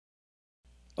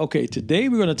Okay, today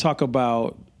we're going to talk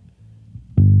about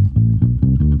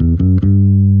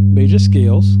major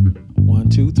scales. 1,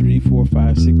 2, 3, 4,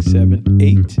 5, 6, 7,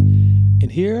 8.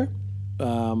 And here, we're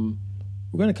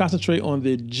going to concentrate on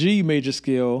the G major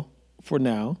scale for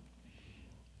now.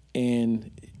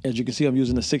 And as you can see, I'm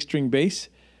using a 6-string bass.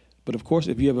 But of course,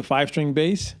 if you have a 5-string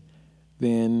bass,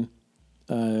 then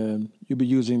you'll be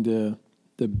using the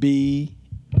B,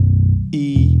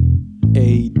 E,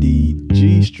 A, D,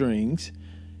 G strings.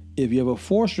 If you have a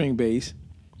 4-string bass,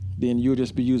 then you'll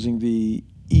just be using the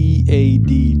E, A,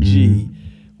 D, G,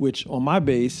 which on my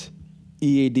bass,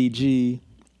 E, A, D, G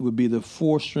would be the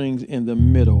 4 strings in the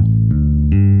middle.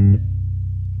 And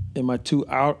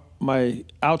my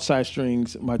outside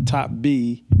strings, my top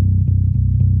B,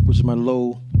 which is my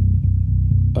low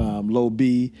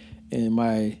B, and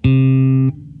my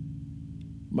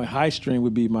high string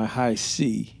would be my high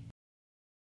C.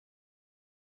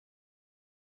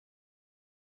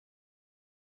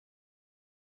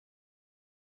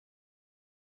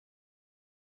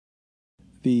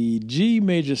 The G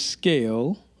major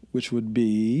scale, which would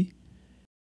be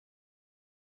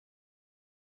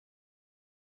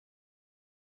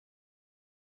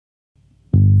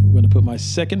I'm going to put my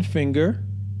second finger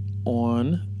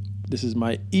on, this is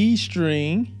my E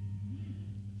string,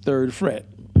 3rd fret.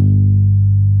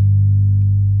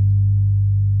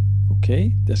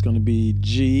 Okay, that's going to be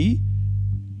G.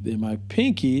 Then my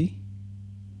pinky,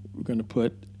 we're going to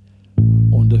put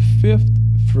on the 5th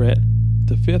fret,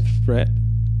 the 5th fret.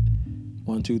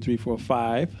 1, 2, 3, 4,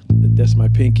 5. That's my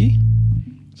pinky.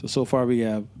 So far we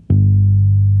have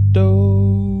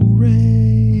Do,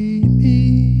 Re,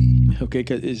 Mi. Okay,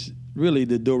 because it's really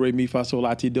the Do, Re, Mi, Fa, Sol,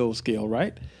 La, Ti, Do scale,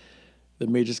 right? The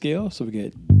major scale. So we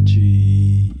get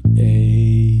G,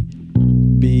 A,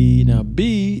 B. Now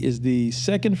B is the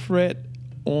 2nd fret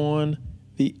on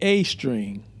the A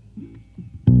string.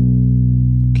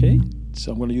 Okay,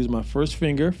 so I'm going to use my 1st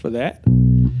finger for that.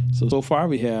 So far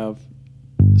we have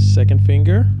 2nd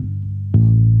finger,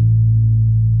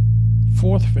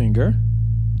 4th finger,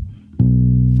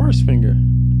 1st finger.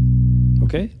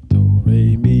 Okay, Do,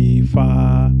 Re, Mi,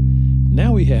 Fa.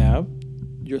 Now we have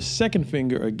your 2nd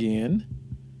finger again.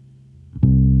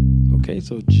 Okay,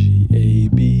 so G, A,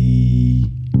 B,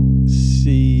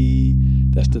 C.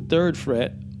 That's the 3rd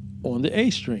fret on the A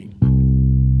string.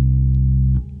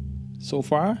 So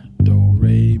far, Do,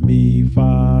 Re, Mi,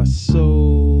 Fa,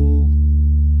 Sol.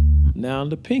 Now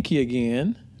the pinky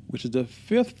again, which is the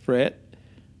 5th fret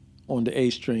on the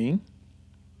A string.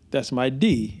 That's my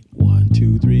D. 1,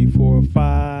 2, 3, 4,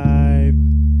 5.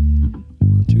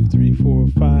 1, 2, 3, 4,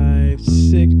 5,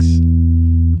 6.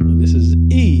 Now this is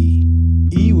E.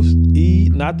 E was E,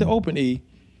 not the open E.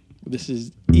 This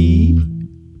is E,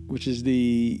 which is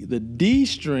the D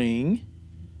string.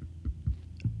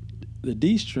 The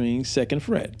D string, 2nd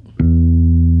fret.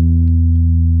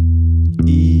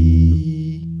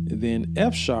 E, then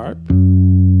F sharp,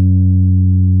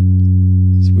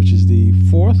 which is the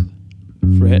 4th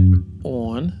fret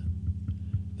on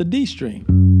the D string.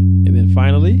 And then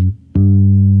finally,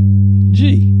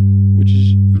 G, which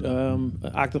is an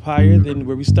octave higher than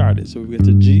where we started. So we get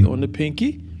the G on the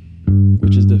pinky,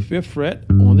 which is the 5th fret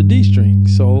on the D string.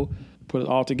 So put it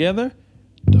all together.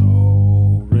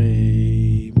 Do,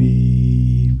 Re,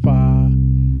 Mi, Fa,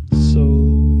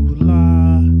 Sol,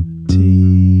 La,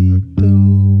 Ti,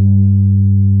 Do.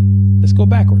 Let's go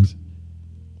backwards.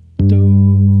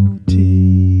 Do,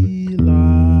 Ti,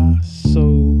 La,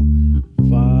 Sol,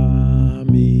 Fa,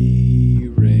 Mi,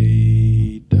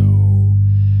 Re, Do.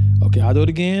 Okay, I'll do it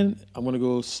again. I'm going to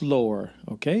go slower.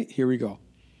 Okay, here we go.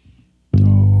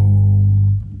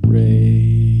 Do,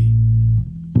 Re,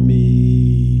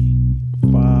 Mi,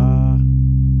 Fa,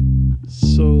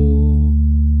 Sol,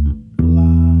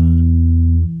 La,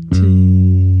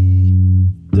 Ti,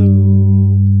 Do.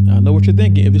 Now, I know what you're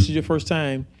thinking. If this is your first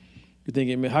time, you're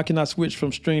thinking, man, how can I switch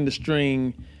from string to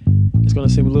string? It's going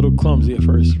to seem a little clumsy at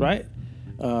first, right?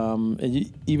 And you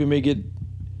even may get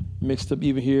mixed up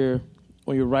even here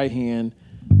on your right hand,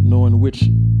 knowing which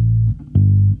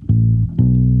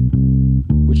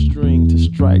string to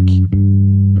strike.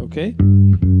 Okay?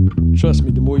 Trust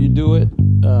me, the more you do it,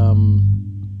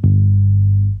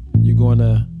 you're going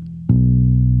to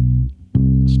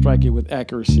strike it with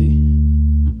accuracy.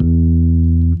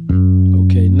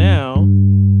 Okay, now,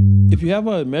 if you have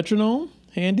a metronome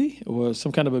handy or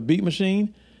some kind of a beat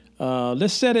machine,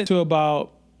 let's set it to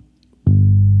about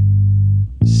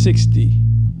 60.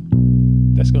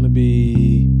 That's going to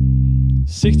be,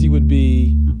 60 would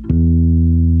be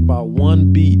about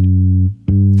 1 beat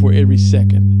for every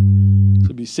second. So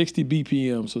it'd be 60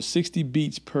 BPM, so 60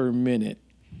 beats per minute.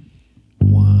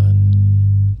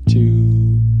 1,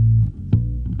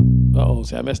 Oh,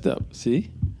 see, I messed up.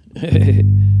 See? Hit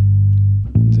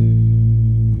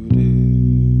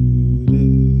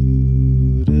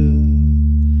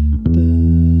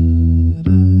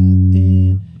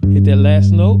that last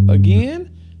note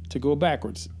again to go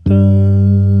backwards.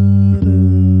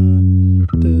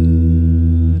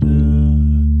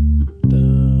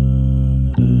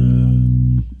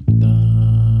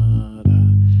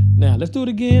 Now let's do it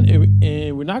again,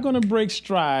 and we're not going to break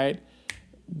stride.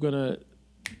 We're going to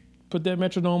put that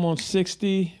metronome on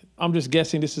 60. I'm just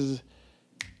guessing this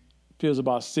feels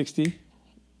about 60.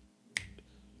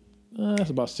 That's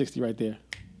about 60 right there.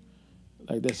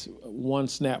 Like that's one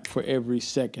snap for every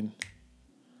second.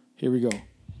 Here we go.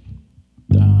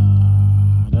 Da,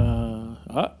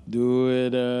 da. Do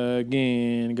it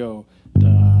again. Go. Da,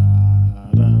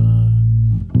 da,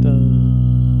 da,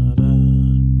 da,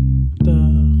 da.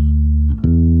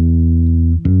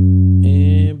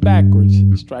 And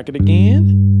backwards. Strike it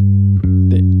again.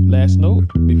 The last note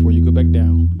before you go back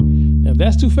down. Now if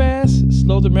that's too fast,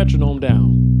 slow the metronome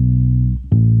down.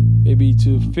 Maybe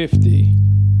to 50.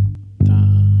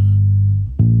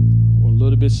 We're a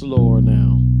little bit slower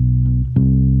now.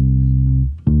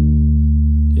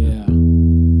 Yeah.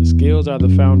 The scales are the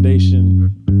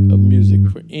foundation of music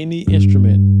for any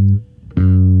instrument. I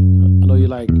know you're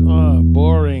like, oh,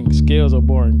 boring. Scales are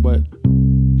boring, but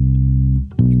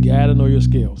you gotta know your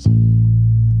scales.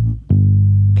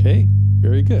 Okay,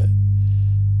 very good.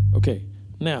 Okay,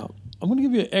 now I'm gonna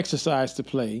give you an exercise to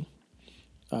play.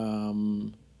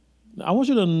 I want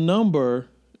you to number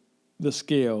the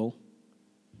scale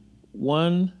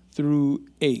 1 through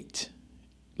 8,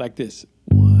 like this.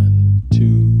 1,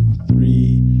 2,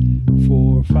 3,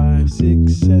 4, 5,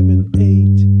 6, 7,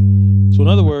 8. So in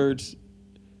other words,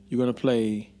 you're gonna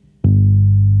play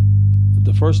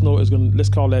the first note is let's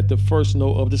call that the first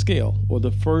note of the scale, or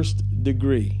the first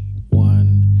degree.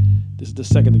 1. This is the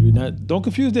second degree. Now, don't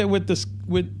confuse that with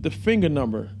the finger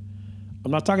number.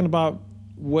 I'm not talking about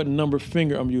what number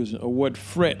finger I'm using, or what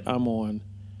fret I'm on,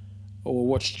 or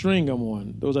what string I'm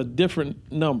on. Those are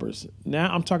different numbers. Now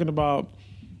I'm talking about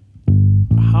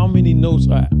how many notes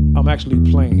I'm actually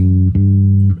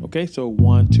playing. Okay, so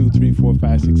 1, 2, 3, 4,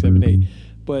 5, 6, 7, 8.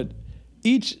 But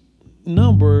each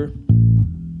note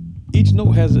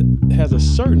has a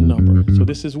certain number. So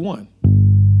this is 1.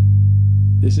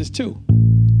 This is 2.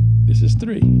 This is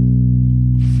 3,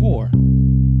 4,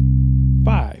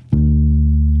 5,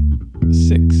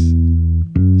 6,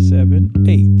 7,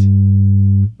 8.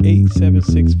 8, 7,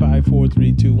 6, 5, 4,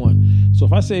 3, 2, 1. So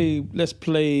if I say, let's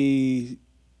play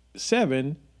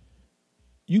 7,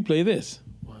 you play this.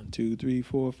 1, 2, 3,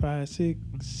 4, 5, 6,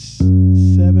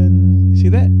 7. You see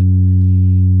that?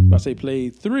 If I say play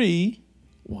 3,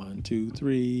 1, 2,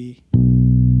 3.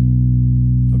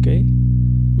 Okay?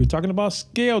 We're talking about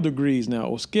scale degrees now,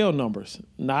 or scale numbers,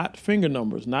 not finger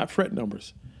numbers, not fret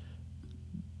numbers.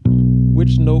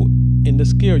 Which note in the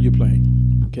scale you're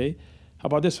playing. Okay? How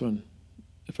about this one?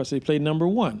 If I say play number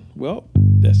 1, well,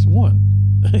 that's 1,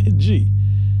 G.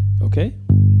 Okay?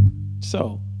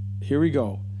 So, here we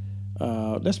go.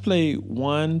 Let's play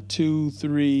 1, 2,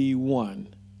 3,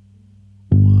 1.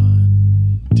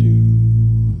 1,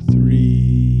 2,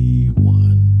 3, 1.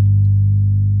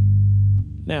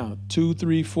 Now, 2,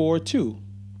 3, 4, 2.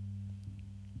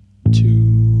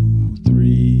 2,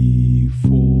 3,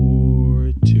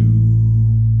 4, 2.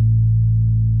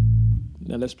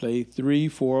 Now let's play 3,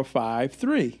 4, 5,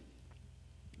 3.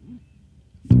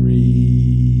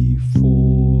 3,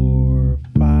 4,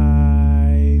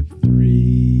 5,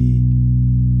 3.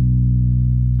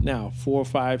 Now 4,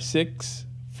 5, 6,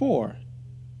 4.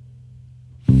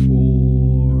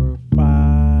 4,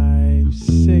 5,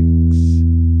 6,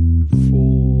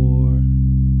 4.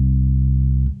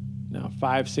 Now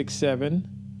 5, 6, 7,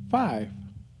 5.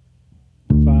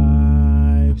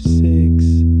 5, 6,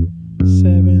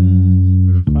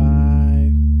 7,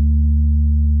 5.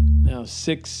 Now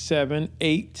 6, 7,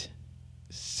 8,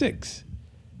 6.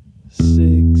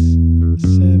 6,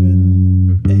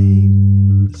 7,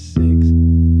 8, 6.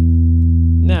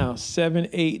 Now 7,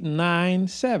 8, 9,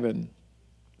 7.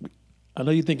 I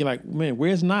know you're thinking like, man,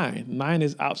 where's 9? 9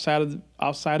 is outside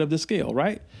of the scale,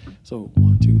 right? So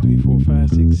 1, 2, 3, 4, 5,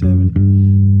 6,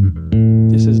 7.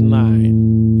 This is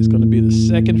 9. It's going to be the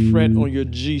second fret on your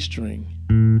G string.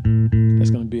 That's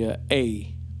going to be an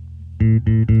A.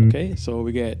 Okay, so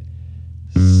we get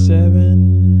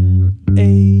 7,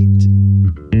 8,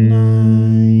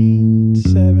 9,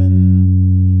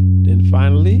 7. Then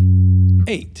finally,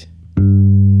 8.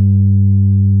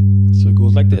 So it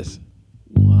goes like this.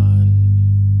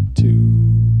 1,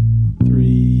 2,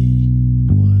 3,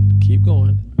 1. Keep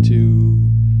going.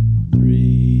 2,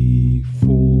 3,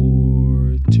 4,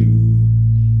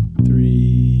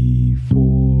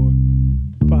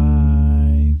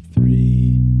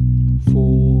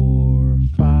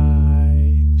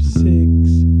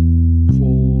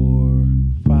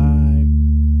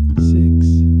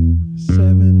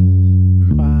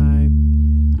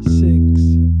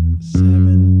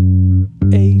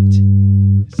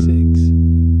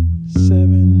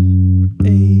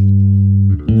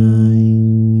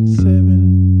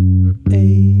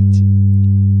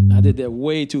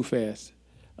 way too fast.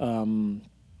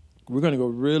 We're going to go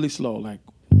really slow, like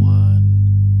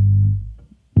 1,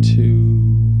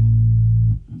 2,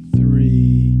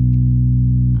 3,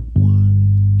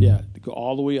 1. Yeah, go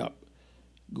all the way up.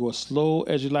 Go as slow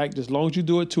as you like, as long as you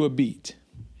do it to a beat.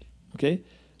 Okay?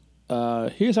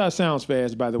 Here's how it sounds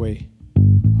fast, by the way.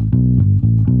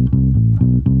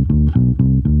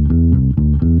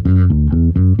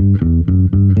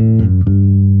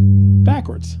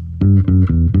 Backwards.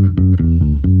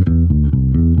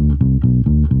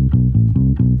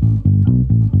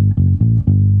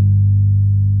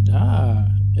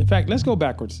 In fact, let's go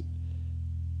backwards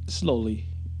slowly.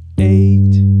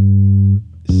 8,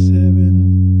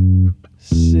 7,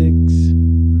 6,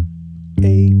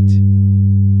 8,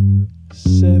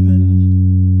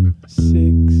 7,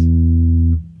 6,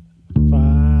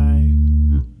 5,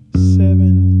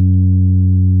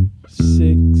 7,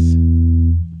 6,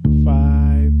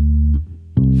 5,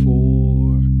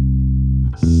 4,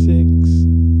 6,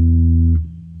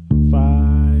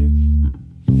 5,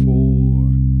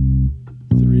 4,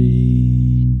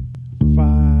 3,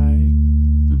 5,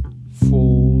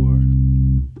 4,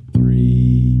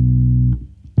 3,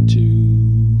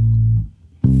 2,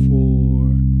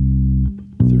 4,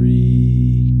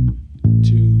 3,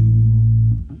 2,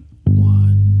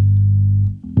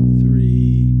 1,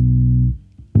 3,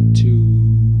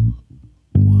 2,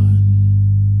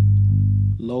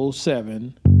 1. Low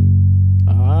 7.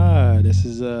 This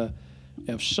is a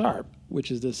F sharp,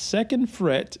 which is the 2nd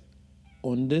fret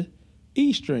on the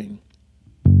E string.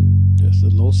 That's the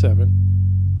low 7.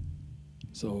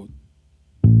 So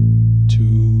 2,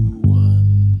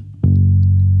 1,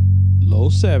 low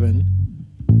 7,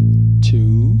 2,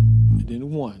 and then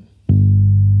 1.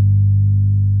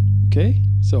 Okay,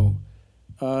 so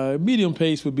medium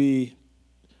pace would be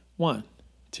 1,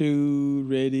 2,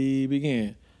 ready,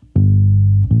 begin.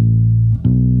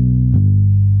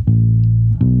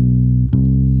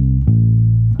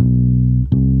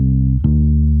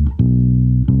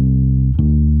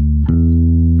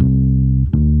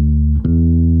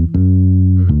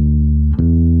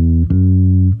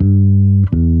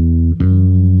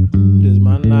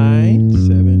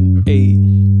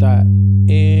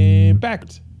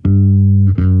 Backwards.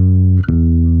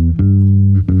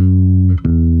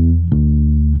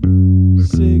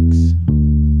 6,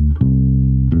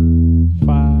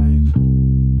 5,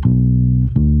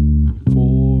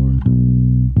 4,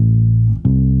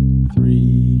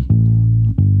 3,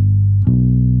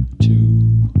 2,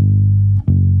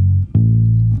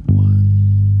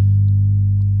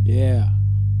 1. Yeah.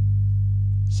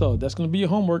 So that's going to be your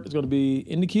homework. It's going to be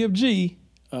in the key of G.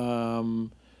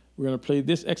 We're going to play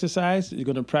this exercise. You're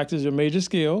going to practice your major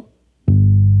scale.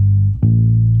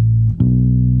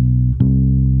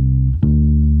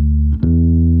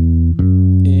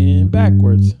 And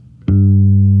backwards.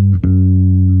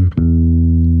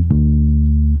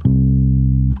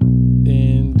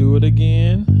 And do it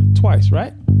again twice,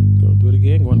 right? Go do it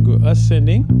again. We're going to go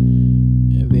ascending.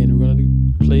 And then we're going to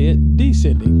play it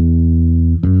descending.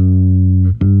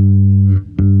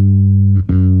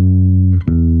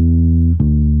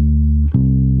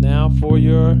 For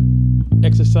your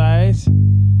exercise,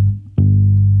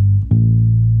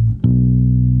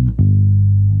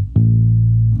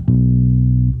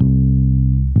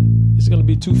 it's going to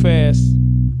be too fast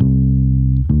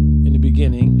in the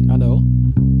beginning, I know,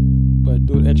 but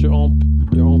do it at your own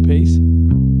pace.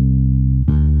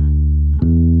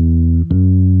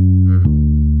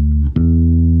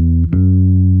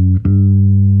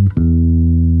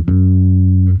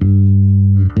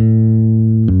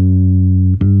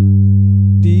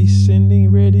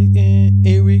 Descending, ready, and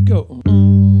here we go.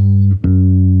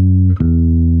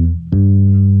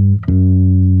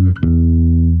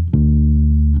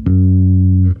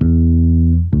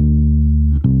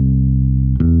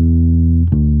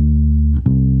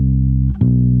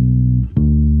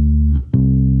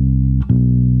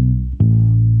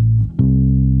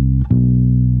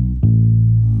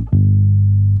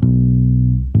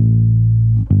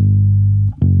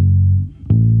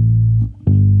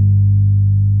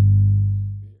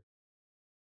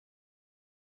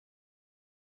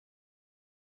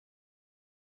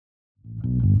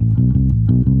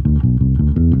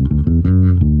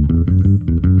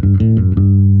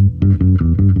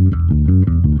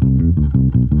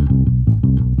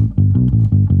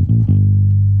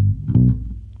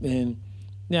 And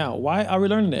now, why are we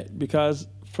learning that? Because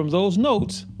from those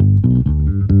notes,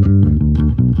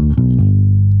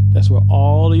 that's where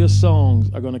all of your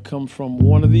songs are going to come from.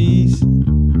 One of these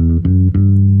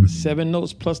 7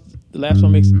 notes plus the last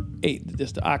one makes 8,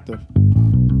 just the octave.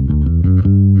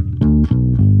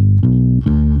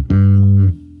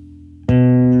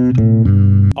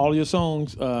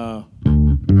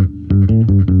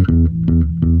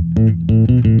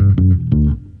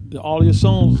 your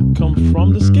songs, come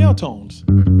from the scale tones.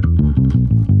 Okay.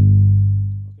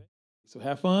 So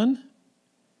have fun,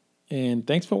 and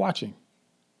thanks for watching.